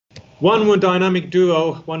One more dynamic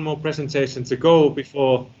duo, one more presentation to go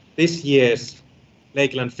before this year's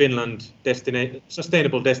Lakeland Finland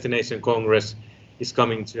Sustainable Destination Congress is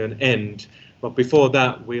coming to an end. But before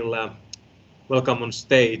that, we'll welcome on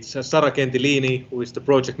stage Sara Gentilini, who is the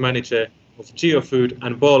project manager of GEOfood,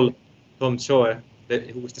 and Thjømøe,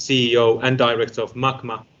 who is the CEO and director of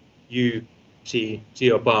Magma UNESCO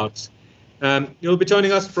Geoparks. You'll be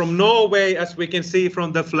joining us from Norway, as we can see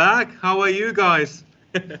from the flag. How are you guys?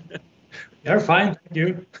 You're fine, thank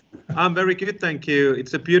you. I'm very good, thank you.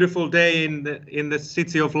 It's a beautiful day in the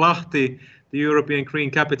city of Lahti, the European green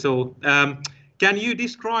capital. Can you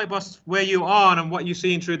describe us where you are and what you're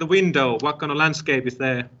seeing through the window? What kind of landscape is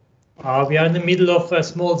there? We are in the middle of a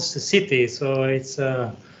small city, so it's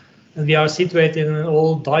we are situated in an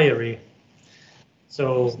old diary.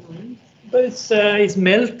 So, but it's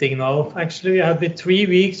melting now. Actually, we have been 3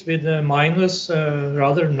 weeks with -7,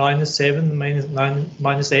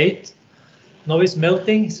 -8. Now it's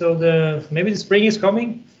melting, so maybe the spring is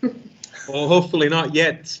coming. Well, hopefully not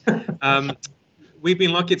yet. We've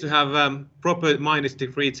been lucky to have proper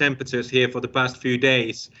 -degree temperatures here for the past few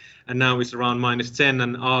days, and now it's around -10,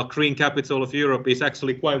 and our green capital of Europe is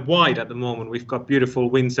actually quite wide at the moment. We've got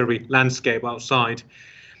beautiful wintry landscape outside,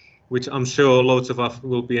 which I'm sure loads of us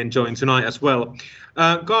will be enjoying tonight as well.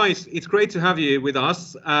 Guys, it's great to have you with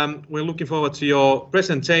us. We're looking forward to your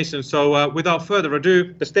presentation. So without further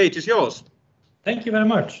ado, the stage is yours. Thank you very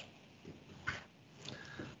much.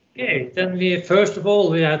 Okay, then first of all,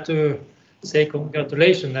 we had to say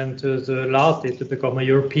congratulations and to Lahti to become a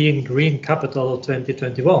European Green Capital of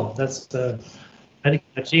 2021. That's a very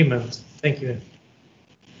good achievement. Thank you.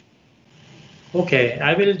 Okay,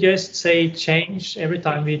 I will just say change every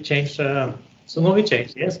time we change. So now we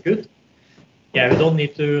change. Yes, good. Yeah, we don't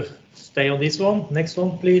need to stay on this one. Next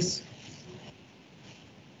one, please.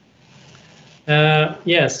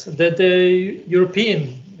 Yes, the European,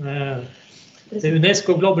 the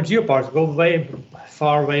UNESCO Global Geoparks go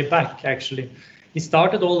way back, actually. It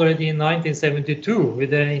started already in 1972 with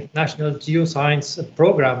the International Geoscience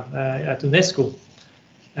Program at UNESCO.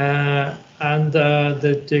 And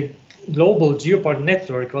the Global Geopark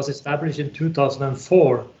Network was established in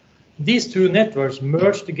 2004. These two networks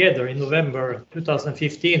merged together in November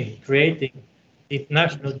 2015, creating the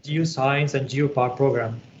International Geoscience and Geopark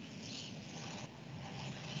Program.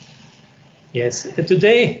 Yes,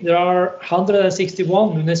 today there are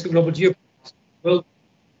 161 UNESCO Global Geoparks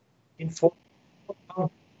in 4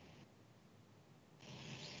 countries.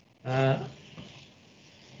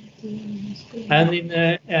 And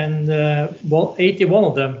 81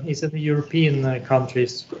 of them is in the European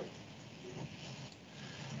countries.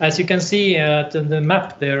 As you can see at the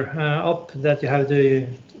map there up that you have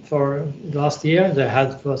for last year, the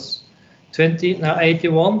head was 20, now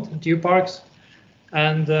 81 geoparks.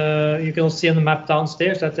 And you can also see on the map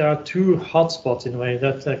downstairs that there are 2 hotspots in a way,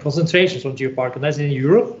 that concentrations of geopark, and that's in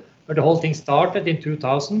Europe, where the whole thing started in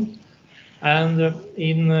 2000, and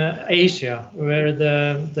in Asia, where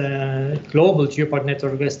the Global Geopark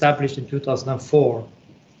Network was established in 2004.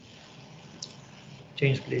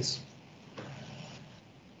 Change, please.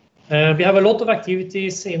 We have a lot of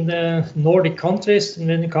activities in the Nordic countries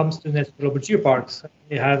when it comes to UNESCO Global Geoparks.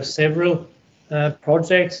 We have several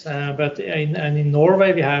projects, but in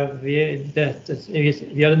Norway we are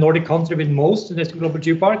the Nordic country with most UNESCO Global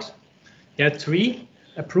Geoparks. We have 3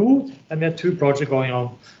 approved, and we have 2 projects going on.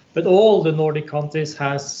 But all the Nordic countries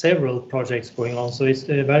has several projects going on, so it's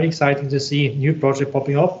very exciting to see new projects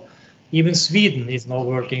popping up. Even Sweden is now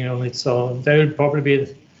working on it, so they will probably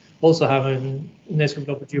also have a UNESCO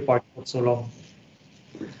Global Geopark not so long.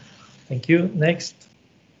 Thank you. Next.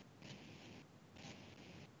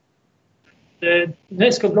 The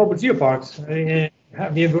UNESCO Global Geoparks,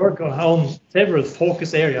 we work on several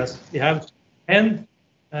focus areas. We have 10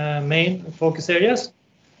 main focus areas.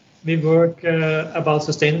 We work about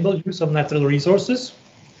sustainable use of natural resources.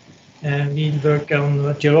 We work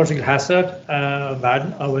on geological hazard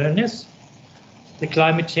awareness, the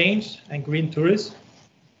climate change and green tourism.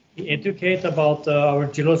 We educate about our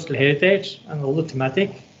geological heritage and all the thematic.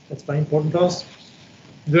 That's very important to us.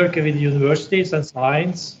 Work with universities and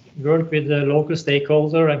science. Work with the local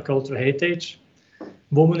stakeholder and cultural heritage.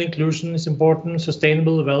 Women inclusion is important.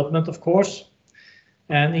 Sustainable development, of course.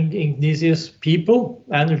 And indigenous people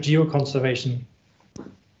and geoconservation.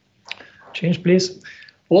 Change, please.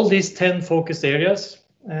 All these 10 focus areas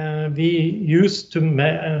we use to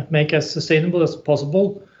make as sustainable as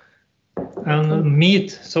possible and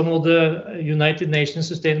meet some of the United Nations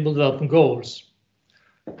Sustainable Development Goals.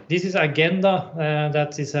 This is agenda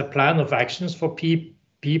that is a plan of actions for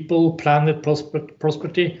people, planet,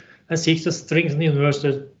 prosperity, and seeks to strengthen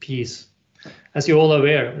universal peace. As you're all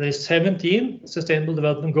aware, there's 17 Sustainable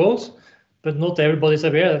Development Goals, but not everybody is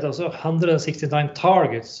aware that also 169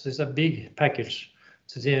 targets. So it's a big package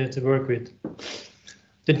to work with.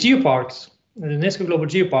 The geoparks, the UNESCO Global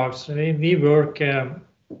Geoparks, we work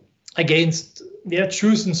against, we have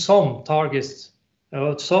chosen some targets,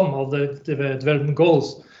 some of the development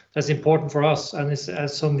goals that's important for us and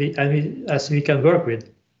as we can work with.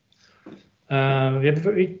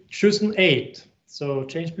 We've chosen 8, so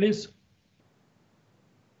change please.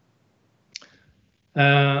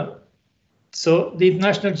 So the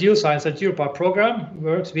International Geoscience and Geopark program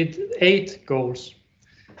works with 8 goals.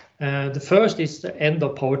 The first is the end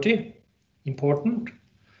of poverty, important.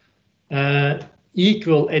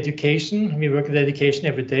 Equal education, we work with education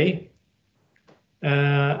every day.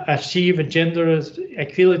 Achieve gender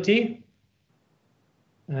equality.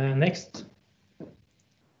 Next.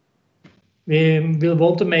 We will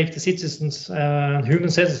want to make the citizens human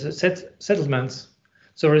settlements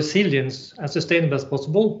so resilient and sustainable as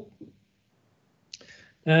possible.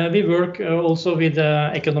 We work also with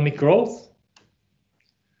economic growth.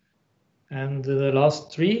 And the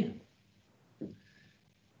last 3.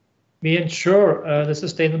 We ensure the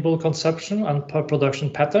sustainable consumption and production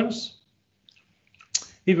patterns.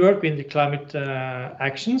 We work with the climate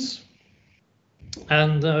actions.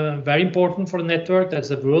 And very important for the network,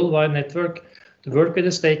 that's a worldwide network, to work with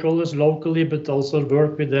the stakeholders locally, but also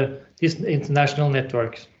work with these international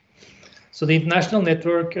networks. So the international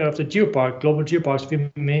network of the Geopark, Global Geoparks, we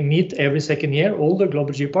meet every second year, all the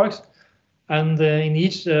Global Geoparks, and in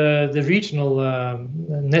each the regional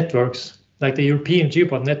networks, like the European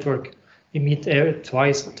Geopark network, we meet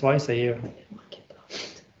twice a year.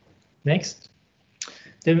 Next.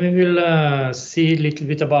 Then we will see a little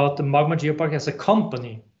bit about the Magma Geopark as a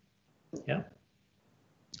company. Yeah.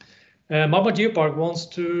 Magma Geopark wants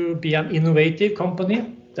to be an innovative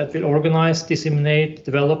company that will organize, disseminate,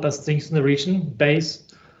 develop, and strengthen the region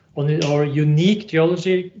based on our unique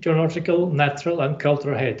geological, natural, and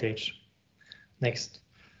cultural heritage. Next.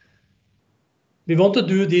 We want to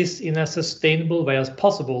do this in a sustainable way as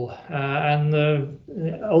possible, and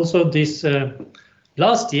also this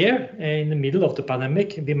last year, in the middle of the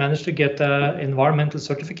pandemic, we managed to get an environmental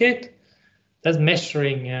certificate that's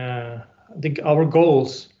measuring our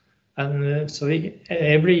goals, and so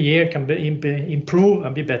every year can improve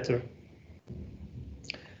and be better.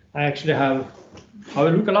 I actually have how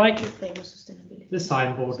it look like the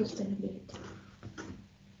signboard.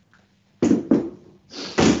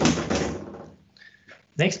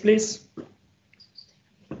 Next, please.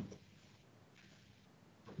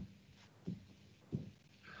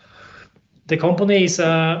 The company is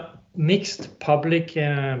a mixed public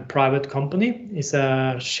and private company. It's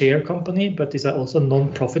a share company, but it's also a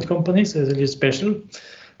non-profit company, so it's a little special.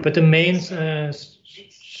 But the main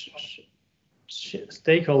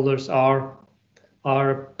stakeholders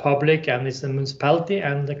are public, and it's the municipality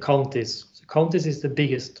and the counties. So counties is the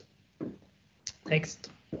biggest. Next.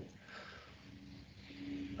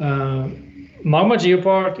 Magma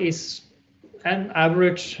Geopark is an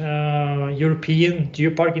average European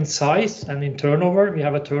geopark in size and in turnover. We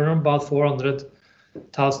have a turnover about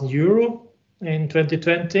 400,000 euro in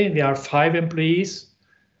 2020. We are 5 employees.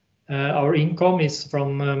 Our income is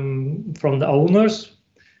from the owners.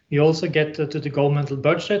 We also get to the governmental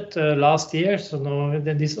budget last year, so now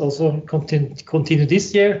then this also continue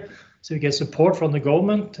this year. So we get support from the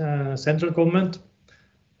government, central government.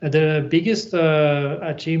 The biggest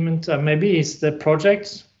achievement maybe is the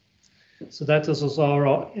projects. So that is also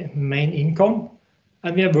our main income,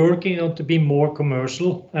 and we are working on to be more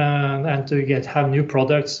commercial and to have new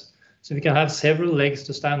products, so we can have several legs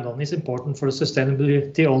to stand on. It's important for the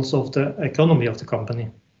sustainability also of the economy of the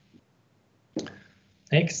company.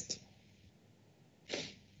 Next. A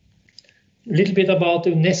little bit about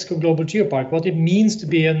the UNESCO Global Geopark, what it means to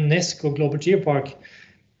be a UNESCO Global Geopark.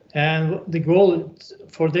 And the goal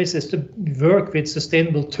for this is to work with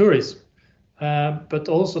sustainable tourism. But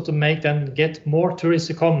also to make them get more tourists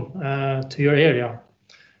to come to your area.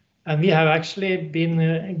 And we have actually been,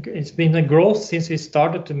 it's been a growth since we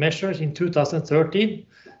started to measure in 2013.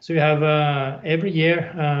 So we have every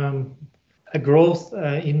year a growth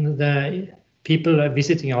in the people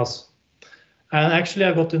visiting us. And actually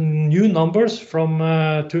I got the new numbers from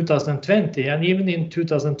 2020, and even in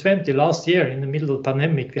 2020, last year, in the middle of the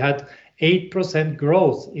pandemic, we had 8%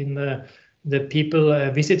 growth in the people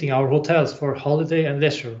visiting our hotels for holiday and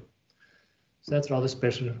leisure. So that's rather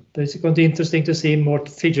special. But it's going to be interesting to see more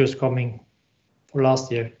figures coming for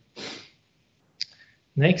last year.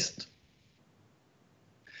 Next.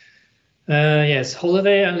 Yes,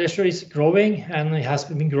 holiday and leisure is growing, and it has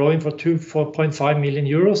been growing for 4.5 million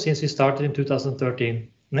euros since we started in 2013.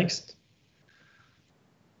 Next.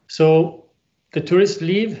 So the tourists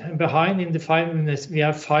leave behind in the we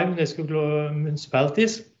have 5 UNESCO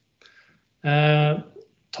municipalities.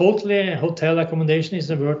 Totally hotel accommodation is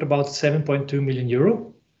worth about 7.2 million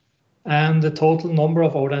euro, and the total number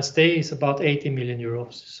of overnight stay is about 80 million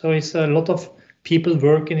euros. So it's a lot of people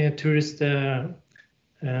working in a tourist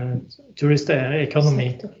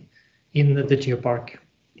economy in the geopark.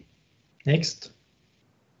 Next.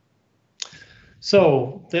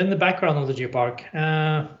 So then the background of the geopark.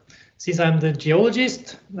 Since I'm the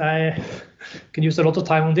geologist, I can use a lot of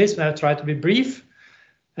time on this, but I'll try to be brief.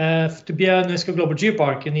 To be a UNESCO Global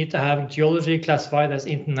Geopark, you need to have geology classified as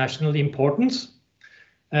international importance.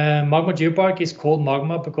 Magma Geopark is called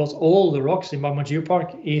Magma because all the rocks in Magma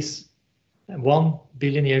Geopark is 1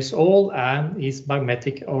 billion years old and is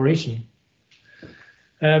magmatic origin.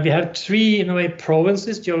 We have 3, in a way,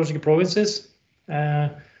 provinces, geological provinces,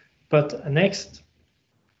 but next.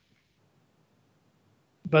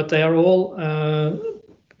 But they are all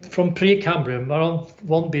from pre-Cambrian, around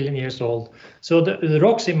 1 billion years old. So the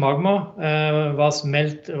rocks in magma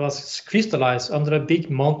was crystallized under a big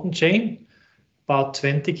mountain chain, about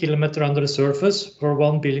 20 kilometers under the surface for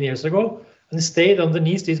 1 billion years ago, and stayed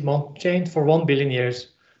underneath this mountain chain for 1 billion years.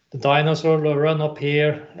 The dinosaurs run up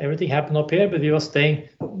here, everything happened up here, but we were staying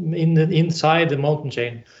inside the mountain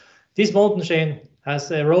chain. This mountain chain has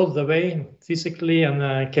eroded away physically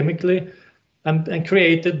and chemically, and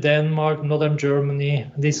created Denmark, northern Germany,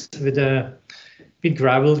 this with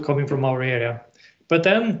gravel coming from our area. But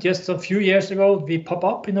then just a few years ago, we pop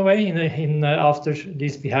up in a way, after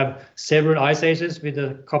this we have several ice ages with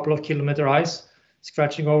a couple of kilometer ice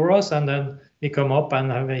scratching over us, and then we come up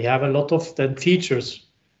and we have a lot of the features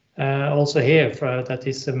also here that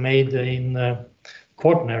is made in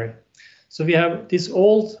Quaternary. So we have these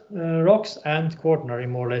old rocks and Quaternary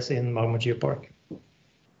more or less in Magma Geopark.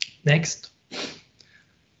 Next.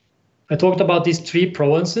 I talked about these 3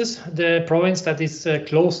 provinces. The province that is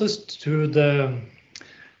closest to the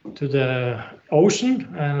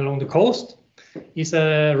ocean and along the coast is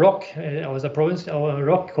a rock, or a province, or a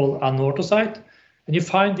rock called anorthosite. And you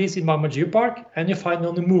find this in Magma Geopark, and you find it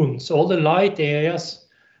on the moon. So all the light areas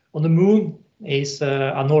on the moon is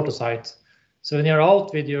anorthosite. So when you're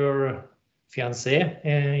out with your fiancé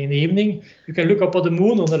in the evening, you can look up at the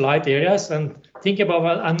moon on the light areas and think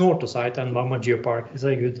about anorthosite and Magma Geopark. It's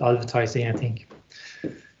a good advertising, I think.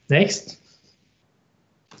 Next.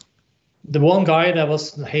 The one guy that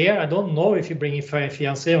was here, I don't know if you bring a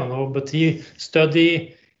fiancé or no, but he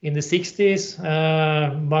studied in the 60s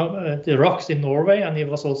the rocks in Norway, and he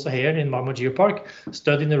was also here in Magma Geopark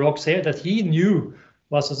studying the rocks here that he knew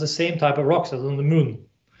was the same type of rocks as on the moon.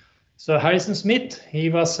 So Harrison Smith, he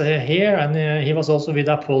was here, and he was also with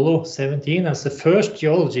Apollo 17 as the first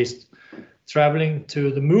geologist traveling to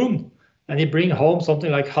the moon, and he bring home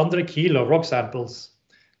something like 100 kilo rock samples.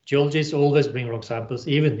 Geologists always bring rock samples,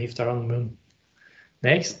 even if they're on the moon.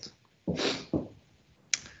 Next.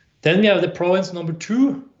 Then we have the province number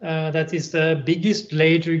 2, that is the biggest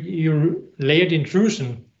layered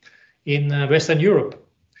intrusion in Western Europe.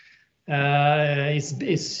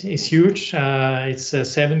 It's huge. It's a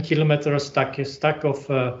 7 kilometer stack of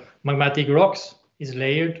magmatic rocks is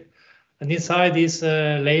layered, and inside this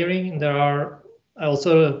layering there are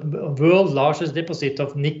also the world's largest deposit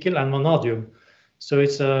of nickel and vanadium. So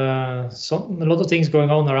it's a lot of things going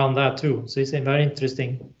on around that too. So it's very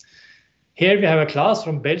interesting. Here we have a class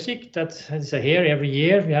from Belgium that is here every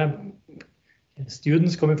year. We have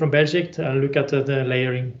students coming from Belgium to look at the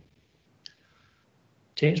layering.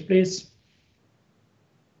 Change, please.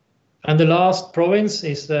 And the last province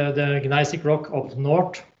is the gneissic rock up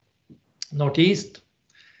northeast,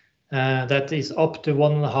 that is up to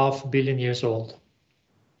 1.5 billion years old.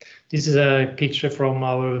 This is a picture from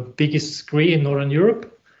our biggest scree in Northern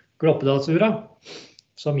Europe, Groppedalsura,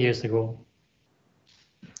 some years ago.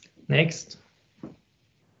 Next.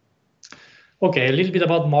 Okay, a little bit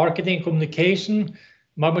about marketing and communication.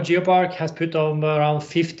 Magma Geopark has put on around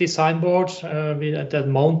 50 signboards that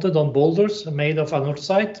mounted on boulders made of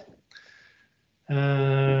anorthosite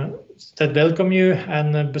that welcome you,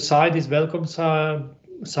 and beside this welcome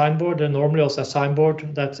signboard, there normally also a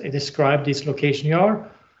signboard that describes this location you are,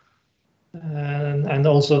 and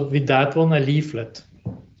also with that one a leaflet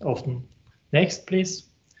often. Next, please.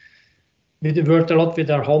 We worked a lot with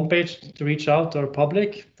our homepage to reach out to our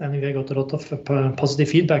public, and we got a lot of positive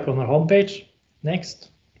feedback on our homepage. Next.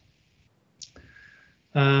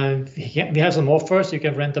 We have some offers. You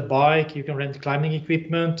can rent a bike, you can rent climbing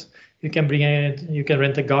equipment, you can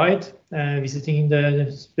rent a guide. visiting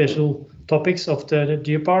the special topics of the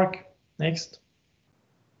geopark. Next.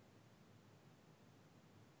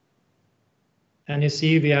 And you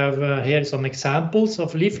see we have here some examples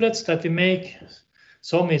of leaflets that we make.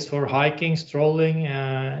 Some is for hiking, strolling,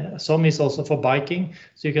 some is also for biking.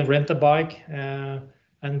 So you can rent a bike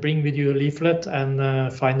and bring with you a leaflet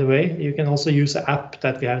and find the way. You can also use an app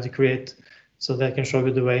that we have to create so they can show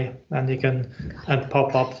you the way, and you can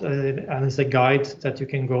pop up and it's a guide that you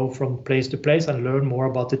can go from place to place and learn more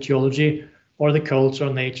about the geology or the culture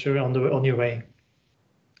or nature on your way.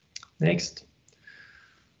 Next.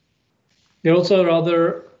 We're also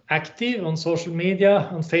rather active on social media,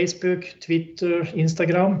 on Facebook, Twitter,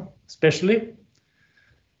 Instagram, especially.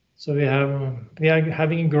 So we are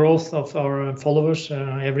having a growth of our followers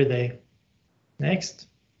every day. Next.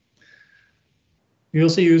 We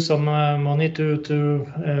also use some money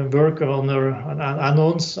to work on our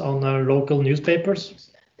announcements on our local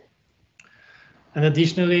newspapers. And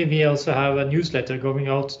additionally, we also have a newsletter going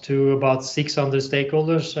out to about 600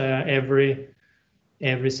 stakeholders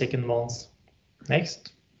every second month.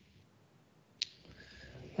 Next.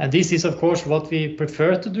 And this is, of course, what we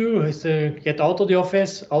prefer to do, is to get out of the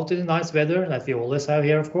office, out in the nice weather that we always have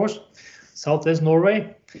here, of course, Southwest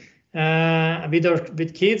Norway,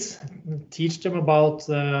 with kids, teach them about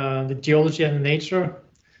the geology and the nature.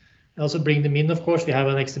 And also bring them in, of course. We have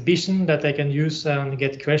an exhibition that they can use and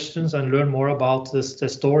get questions and learn more about the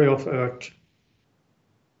story of Earth.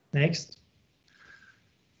 Next.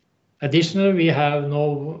 Additionally, we have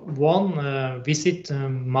now one visit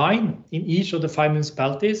mine in each of the 5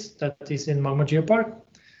 municipalities that is in Magma Geopark.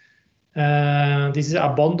 This is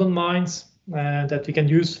abandoned mines that we can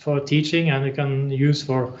use for teaching, and we can use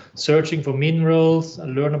for searching for minerals,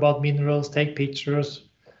 learn about minerals, take pictures,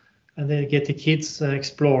 and then get the kids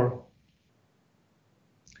explore.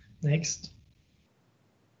 Next.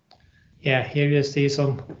 Yeah, here you see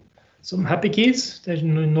some happy kids. They're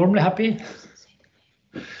normally happy.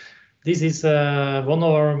 This is one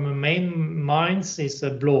of our main mines, is a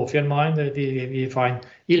Blåfjell mine that we find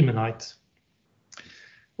ilmenite.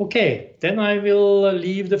 Okay, then I will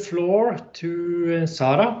leave the floor to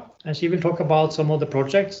Sara, and she will talk about some of the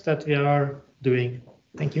projects that we are doing.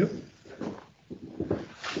 Thank you.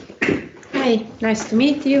 Hi, nice to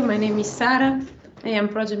meet you. My name is Sara. I am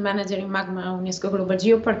project manager in Magma UNESCO Global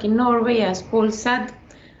Geopark in Norway, as Paul said.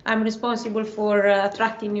 I'm responsible for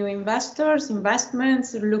attracting new investors,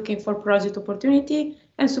 investments, looking for project opportunity,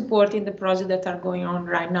 and supporting the projects that are going on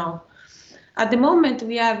right now. At the moment,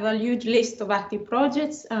 we have a huge list of active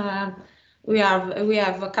projects. We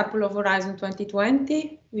have a couple of Horizon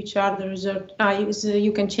 2020, which are the result.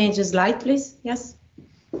 You can change the slide, please. Yes.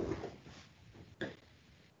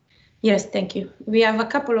 Yes, thank you. We have a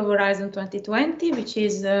couple of Horizon 2020, which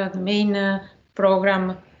is the main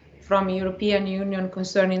program from European Union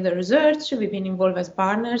concerning the research. We've been involved as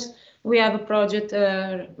partners. We have a project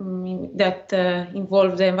that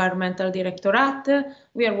involves the Environmental Directorate.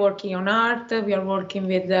 We are working on art. We are working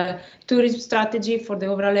with the tourism strategy for the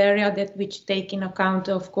overall area, which take in account,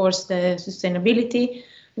 of course, the sustainability.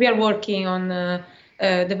 We are working on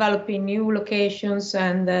developing new locations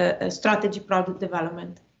and strategy product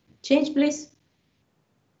development. Change, please.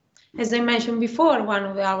 As I mentioned before, one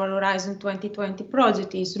of our Horizon 2020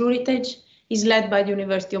 projects is Ruritage, is led by the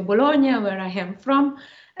University of Bologna, where I am from.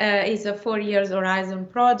 It's a 4-year Horizon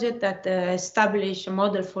project that establishes a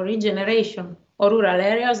model for regeneration of rural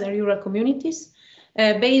areas and rural communities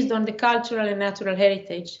based on the cultural and natural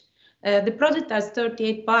heritage. The project has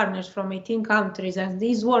 38 partners from 18 countries and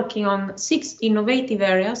is working on 6 innovative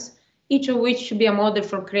areas, each of which should be a model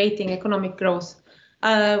for creating economic growth.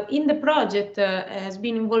 In the project has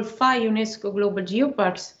been involved 5 UNESCO Global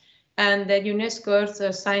Geoparks and the UNESCO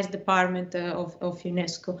Earth Science Department of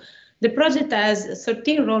UNESCO. The project has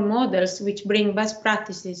 13 role models which bring best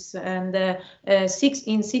practices and 6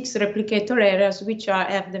 replicator areas which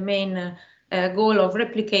have the main goal of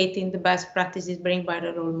replicating the best practices bring by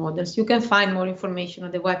the role models. You can find more information on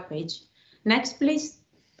the webpage. Next, please.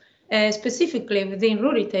 Specifically within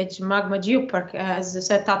Ruritage, Magma Geopark has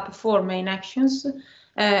set up 4 main actions.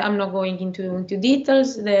 I'm not going into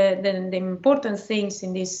details. The important things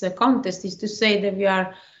in this contest is to say that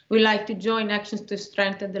we like to join actions to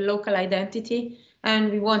strengthen the local identity, and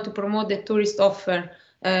we want to promote the tourist offer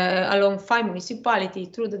along 5 municipalities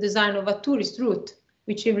through the design of a tourist route,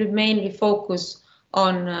 which will mainly focus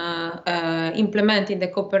on implementing the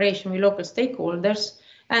cooperation with local stakeholders,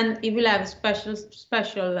 and it will have a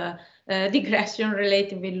special digression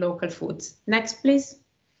related with local foods. Next, please.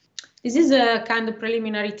 This is a kind of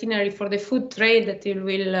preliminary itinerary for the food trade that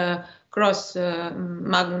will across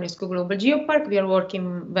Magma UNESCO Global Geopark. We are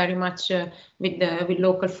working very much with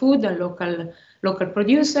local food and local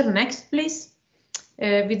producer. Next, please.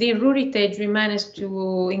 Within Ruritage, we managed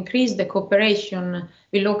to increase the cooperation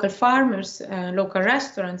with local farmers, local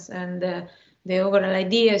restaurants, and the overall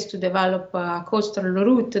idea is to develop a coastal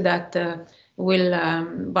route that will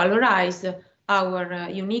valorize our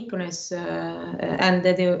uniqueness and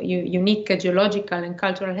the unique geological and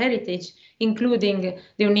cultural heritage, including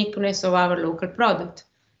the uniqueness of our local product.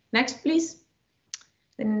 Next, please.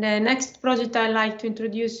 And the next project I'd like to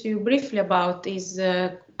introduce you briefly about is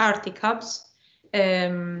Arctic Hubs.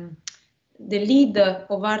 The lead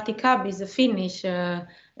of Arctic Hub is a Finnish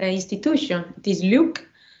institution. It is Luke.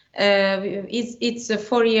 It's a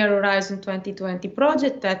 4-year Horizon 2020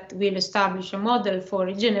 project that will establish a model for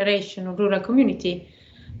regeneration of rural community.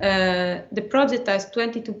 The project has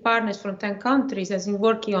 22 partners from 10 countries, has been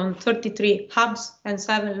working on 33 hubs and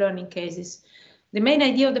 7 learning cases. The main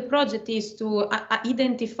idea of the project is to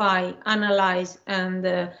identify, analyze,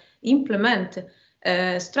 and implement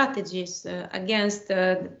strategies against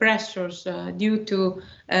the pressures due to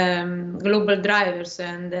global drivers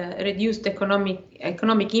and reduced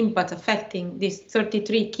economic impact affecting these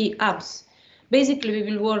 33 key hubs. Basically,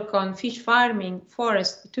 we will work on fish farming,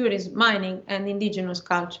 forest, tourism, mining, and indigenous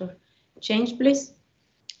culture. Change, please.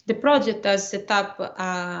 The project has set up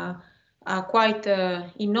a quite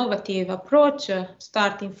innovative approach,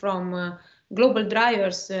 starting from global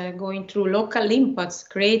drivers going through local impacts,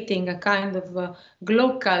 creating a kind of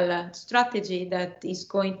local strategy that is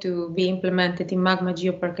going to be implemented in Magma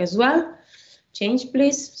Geopark as well. Change,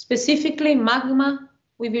 please. Specifically, Magma,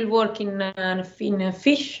 we will work in a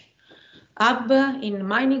fish hub, in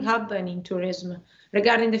mining hub, and in tourism.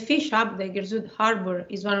 Regarding the fish hub, the GEOfood harbor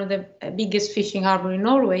is one of the biggest fishing harbors in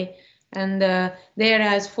Norway, and there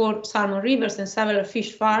has 4 salmon rivers and several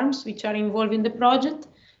fish farms which are involved in the project.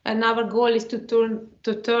 And our goal is to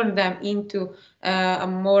turn them into a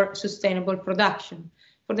more sustainable production.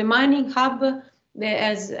 For the mining hub,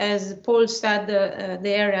 as Paul said, the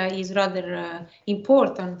area is rather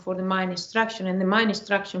important for the mine extraction, and the mine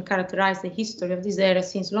extraction characterized the history of this area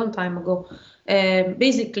since a long time ago.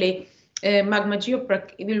 Basically, Magma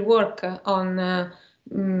Geopark will work on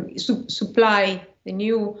supply the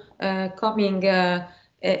new coming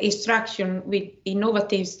extraction with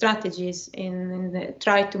innovative strategies and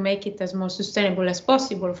try to make it as more sustainable as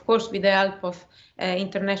possible, of course, with the help of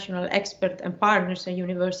international experts and partners and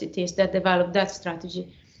universities that develop that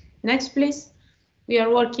strategy. Next, please. We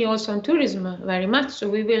are working also on tourism very much, so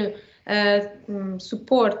we will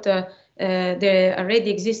support the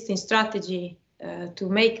already existing strategy to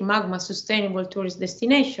make Magma sustainable tourist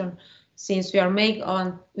destination, since we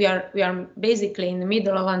are basically in the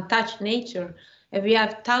middle of untouched nature. We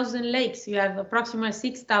have 1,000 lakes. We have approximately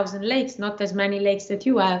 6,000 lakes, not as many lakes that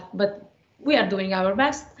you have, but we are doing our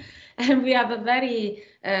best. And we have a very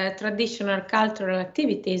traditional cultural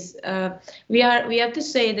activities. We have to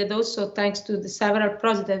say that also thanks to the several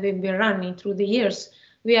projects that we've been running through the years,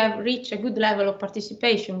 we have reached a good level of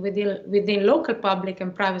participation within local public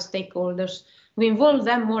and private stakeholders. We involve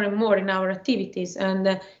them more and more in our activities,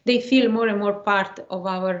 and they feel more and more part of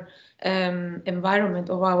our environment,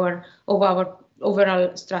 of our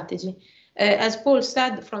overall strategy. As Paul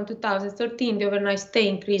said, from 2013, the overnight stay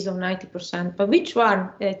increase of 90%. But which one?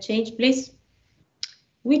 Change, please.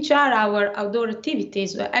 Which are our outdoor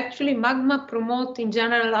activities? Actually, Magma promote in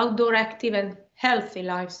general outdoor active and healthy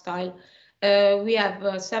lifestyle. We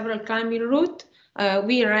have several climbing routes.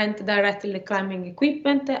 We rent directly the climbing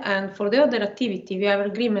equipment, and for the other activity, we have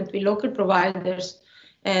agreement with local providers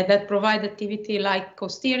that provide activity like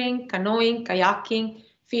coasteering, canoeing, kayaking,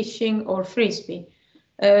 fishing, or frisbee.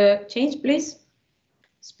 Change, please.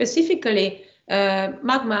 Specifically,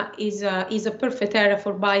 Magma is a perfect area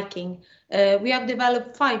for biking. We have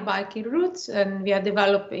developed 5 biking routes, and we have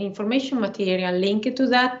developed information material linked to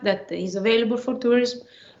that is available for tourism.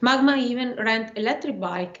 Magma even rent electric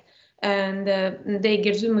bike, and the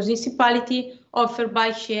GEOfood municipality offer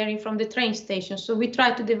bike sharing from the train station. So we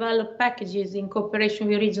try to develop packages in cooperation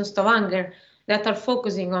with Region Stavanger that are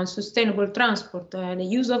focusing on sustainable transport, the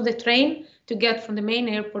use of the train to get from the main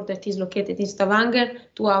airport that is located in Stavanger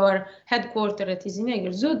to our headquarters that is in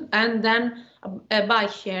GEOfood, and then a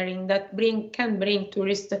bike sharing that can bring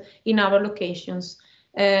tourists in our locations.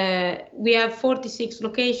 We have 46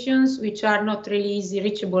 locations which are not really easy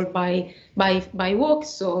reachable by walk,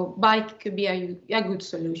 so bike could be a good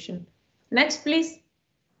solution. Next, please.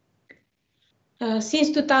 Since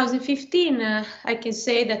 2015, I can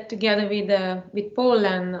say that together with Paul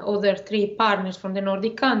and other 3 partners from the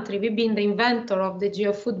Nordic country, we've been the inventor of the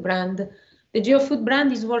GEOfood brand. The GEOfood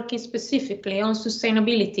brand is working specifically on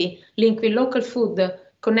sustainability linked with local food,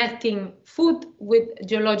 connecting food with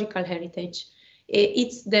geological heritage.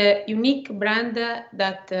 It's the unique brand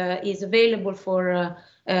that is available for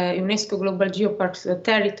UNESCO Global Geoparks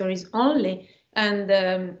territories only, and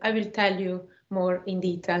I will tell you more in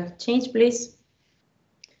detail. Change, please.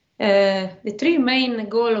 The three main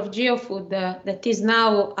goals of GEOfood, that is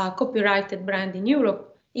now a copyrighted brand in Europe,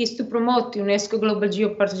 is to promote UNESCO Global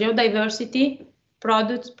Geoparks geodiversity,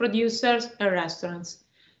 products, producers, and restaurants.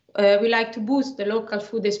 We like to boost the local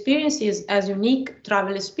food experiences as unique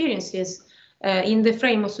travel experiences in the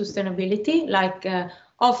frame of sustainability, like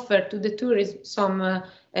offer to the tourists some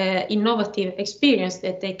innovative experience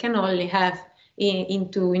that they can only have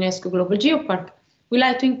into UNESCO Global Geopark. We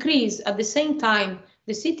like to increase at the same time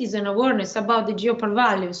the citizen awareness about the geopark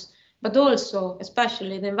values, but also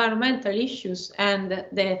especially the environmental issues and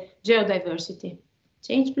the geodiversity.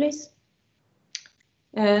 Change, please.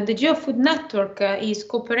 The GeoFood network is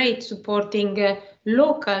cooperate supporting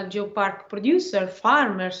local geopark producer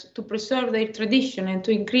farmers to preserve their tradition and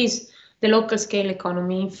to increase the local scale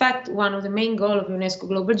economy. In fact, one of the main goals of UNESCO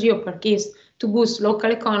Global Geopark is to boost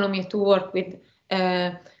local economy, to work with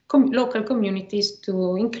local communities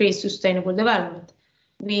to increase sustainable development.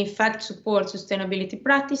 We in fact support sustainability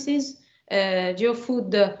practices.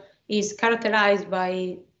 GeoFood is characterized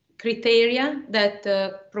by criteria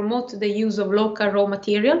that promote the use of local raw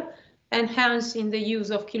material, enhancing the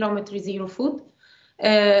use of kilometer zero food.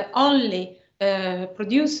 Only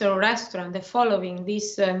producer or restaurant that following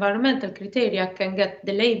these environmental criteria can get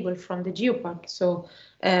the label from the geopark. So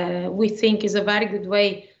we think is a very good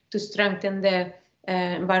way to strengthen the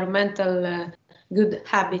environmental good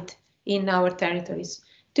habit in our territories.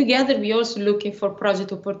 Together, we're also looking for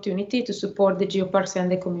project opportunity to support the geoparks and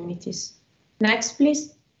the communities. Next,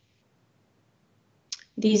 please.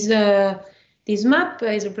 This map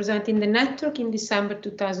is representing the network in December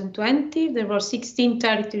 2020. There were 16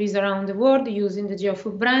 territories around the world using the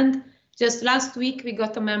GeoFood brand. Just last week, we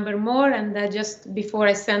got a member more, and just before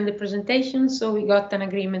I send the presentation, so we got an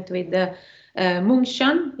agreement with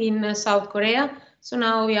Mungshan in South Korea. So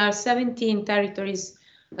now we are 17 territories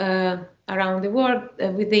around the world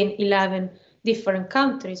within 11 different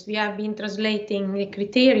countries. We have been translating the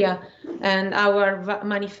criteria and our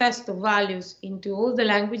manifesto values into all the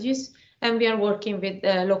languages, and we are working with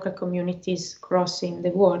local communities crossing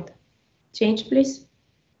the world. Change, please.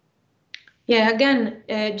 Yeah, again,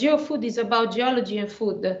 GeoFood is about geology and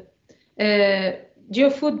food.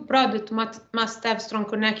 GeoFood product must have strong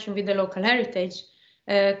connection with the local heritage.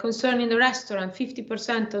 Concerning the restaurant,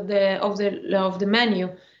 50% of the menu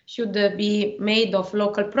should be made of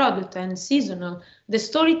local product and seasonal. The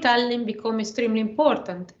storytelling becomes extremely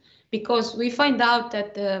important because we find out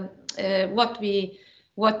that what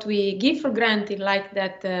we give for granted, like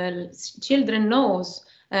that children knows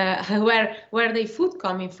where their food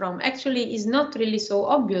coming from, actually is not really so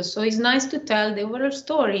obvious. So it's nice to tell the overall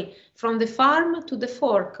story from the farm to the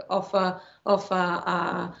fork of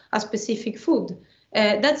a specific food.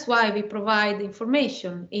 That's why we provide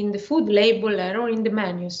information in the food label or in the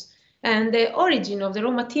menus. And the origin of the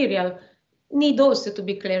raw material need also to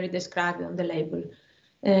be clearly described on the label.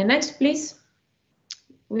 Next, please.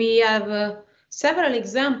 We have several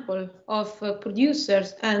examples of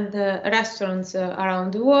producers and restaurants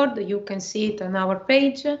around the world. You can see it on our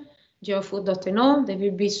page, geofood.no. They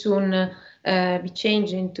will be soon be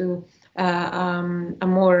changed into a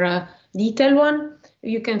more detailed one.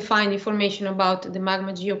 You can find information about the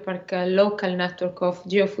Magma Geopark local network of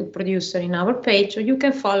GeoFood producer in our page, or you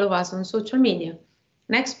can follow us on social media.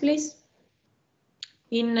 Next, please.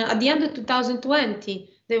 At the end of 2020,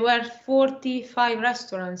 there were 45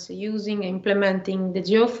 restaurants using and implementing the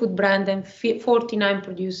GeoFood brand and 49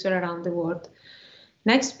 producers around the world.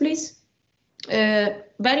 Next, please.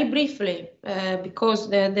 Very briefly, because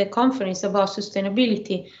the conference about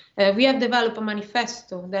sustainability, we have developed a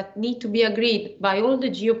manifesto that need to be agreed by all the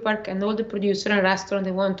geopark and all the producer and restaurants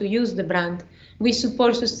that want to use the brand. We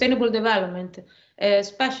support sustainable development,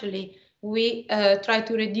 especially we try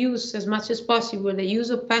to reduce as much as possible the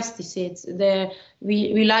use of pesticides.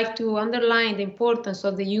 We like to underline the importance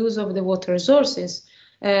of the use of the water resources.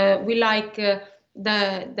 We like to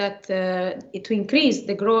increase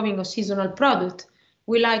the growing of seasonal product.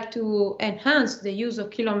 We like to enhance the use of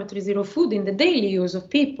kilometer zero food in the daily use of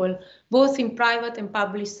people, both in private and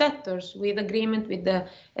public sectors, with agreement with the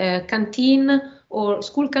canteen or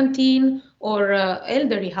school canteen or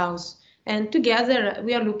elderly house. And together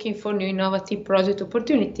we are looking for new innovative project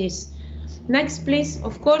opportunities. Next, please.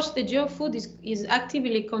 Of course, the GEOfood is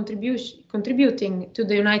actively contributing to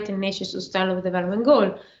the United Nations Sustainable Development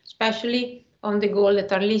Goal, especially on the goals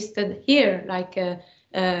that are listed here, like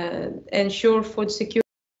ensure food security,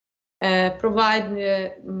 provide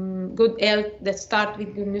good health that start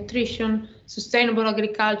with good nutrition, sustainable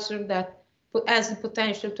agriculture that has the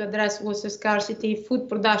potential to address water scarcity, food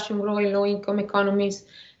production growing low-income economies.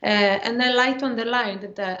 And I like to underline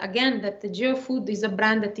that, again, that the GEOfood is a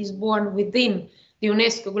brand that is born within the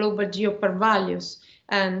UNESCO Global Geopark values.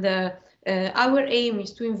 And our aim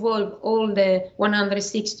is to involve all the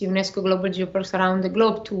 160 UNESCO Global Geoparks around the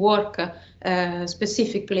globe to work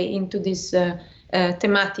specifically into this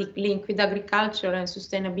thematic link with agriculture and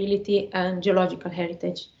sustainability and geological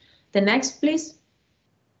heritage. The next, please.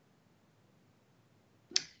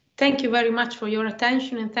 Thank you very much for your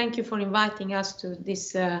attention, and thank you for inviting us to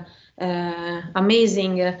this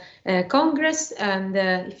amazing Congress. And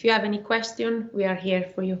if you have any question, we are here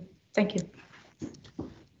for you. Thank you.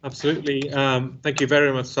 Absolutely. Thank you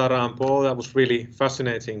very much, Sara and Paul. That was really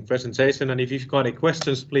fascinating presentation. And if you've got any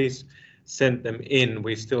questions, please send them in.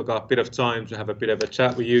 We've still got a bit of time to have a bit of a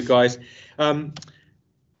chat with you guys.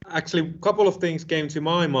 Actually, a couple of things came to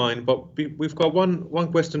my mind, but we've got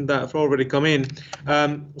one question that have already come in.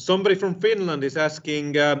 Somebody from Finland is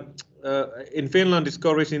asking, in Finland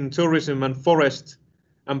discouraging tourism and forest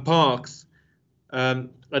and parks, and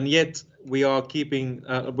yet we are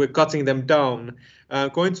we're cutting them down.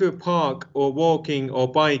 Going to a park or walking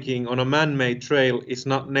or biking on a man-made trail is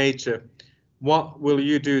not nature. What will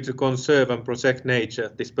you do to conserve and protect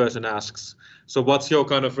nature? This person asks. So what's your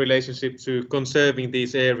kind of relationship to conserving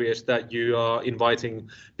these areas that you are inviting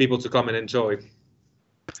people to come and enjoy?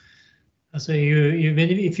 So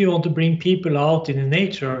if you want to bring people out in the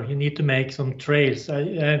nature, you need to make some trails.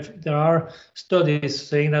 There are studies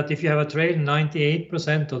saying that if you have a trail,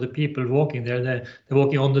 98% of the people walking there, they're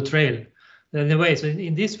walking on the trail. Anyway, so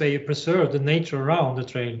in this way, you preserve the nature around the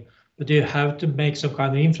trail. But you have to make some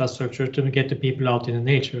kind of infrastructure to get the people out in the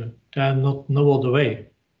nature. There are no other way.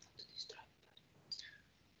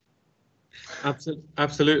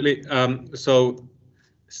 Absolutely. So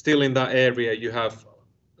still in that area, you have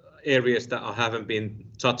areas that haven't been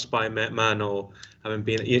touched by man or haven't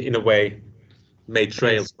been, in a way, made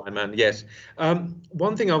trails by man. Yes.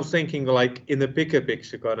 One thing I was thinking, like in the bigger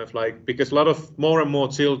picture, kind of like, because a lot of more and more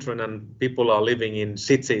children and people are living in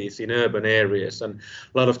cities, in urban areas, and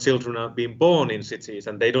a lot of children are being born in cities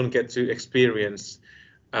and they don't get to experience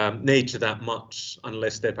nature that much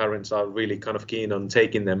unless their parents are really kind of keen on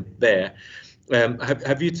taking them there.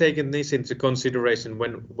 Have you taken this into consideration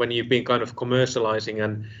when you've been kind of commercializing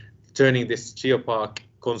and turning this geopark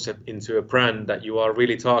concept into a brand, that you are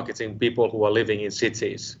really targeting people who are living in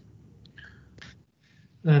cities?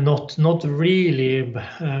 Not really.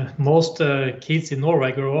 Most kids in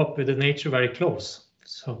Norway grow up with the nature very close.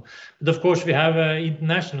 So, but of course, we have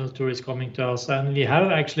international tourists coming to us, and we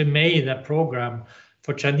have actually made a program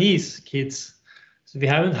for Chinese kids. So we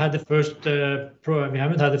haven't had the first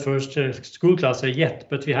school class yet,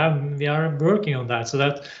 but we are working on that. So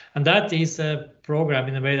that is a program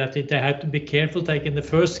in a way that they have to be careful taking the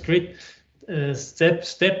first step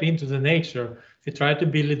into the nature. We try to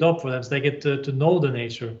build it up for them so they get to know the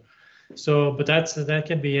nature. So, but that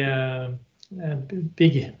can be a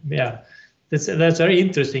big, That's a very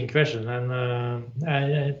interesting question, and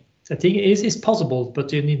I think it is possible,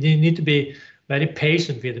 but you need to be very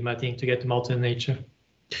patient with them, I think, to get them out in nature.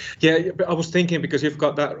 Yeah, but I was thinking, because you've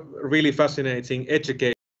got that really fascinating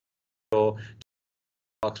education,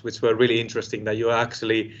 which were really interesting, that you're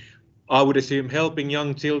actually, I would assume, helping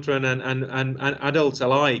young children and adults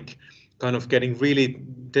alike, kind of getting really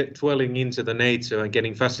dwelling into the nature and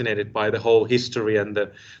getting fascinated by the whole history and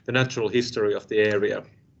the natural history of the area.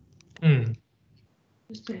 Mm.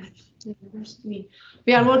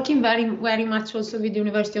 We are working very much also with the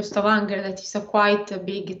University of Stavanger, that is quite a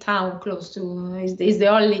big town close to, is the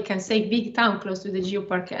only, can say, big town close to the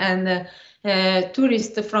geopark, and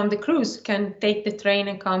tourists from the cruise can take the train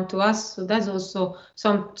and come to us. So that's also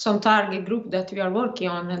some target group that we are working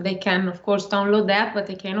on, and they can of course download the app, but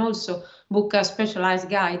they can also book a specialized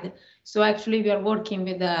guide. So actually we are working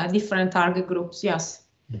with different target groups. Yes.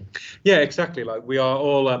 Yeah, exactly. Like we are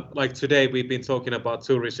all like today we've been talking about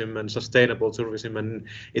tourism and sustainable tourism, and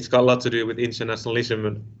it's got a lot to do with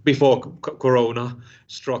internationalism before Corona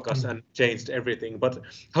struck us and changed everything. But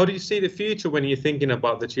how do you see the future when you're thinking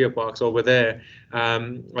about the geoparks over there?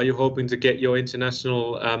 Are you hoping to get your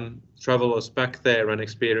international travelers back there and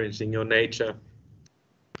experiencing your nature?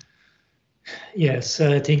 Yes,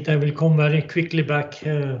 I think they will come very quickly back.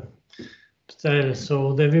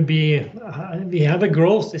 So there will be, we have a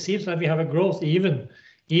growth. It seems like we have a growth even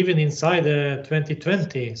inside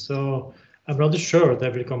 2020. So I'm rather sure they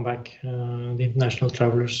will come back, the international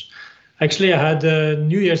travelers. Actually, I had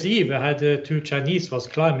New Year's Eve. I had 2 Chinese was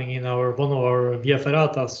climbing in one of our Via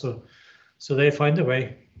Ferratas. So they find a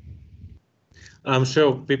way. I'm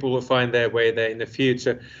sure people will find their way there in the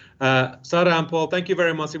future. Sara and Paul, thank you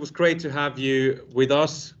very much. It was great to have you with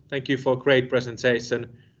us. Thank you for a great presentation.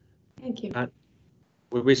 Thank you. And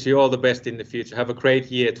we wish you all the best in the future. Have a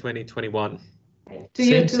great year 2021. To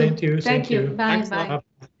you too. Same to you. Thank you. Bye. Thanks, Bye. Bye.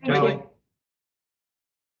 Thank you.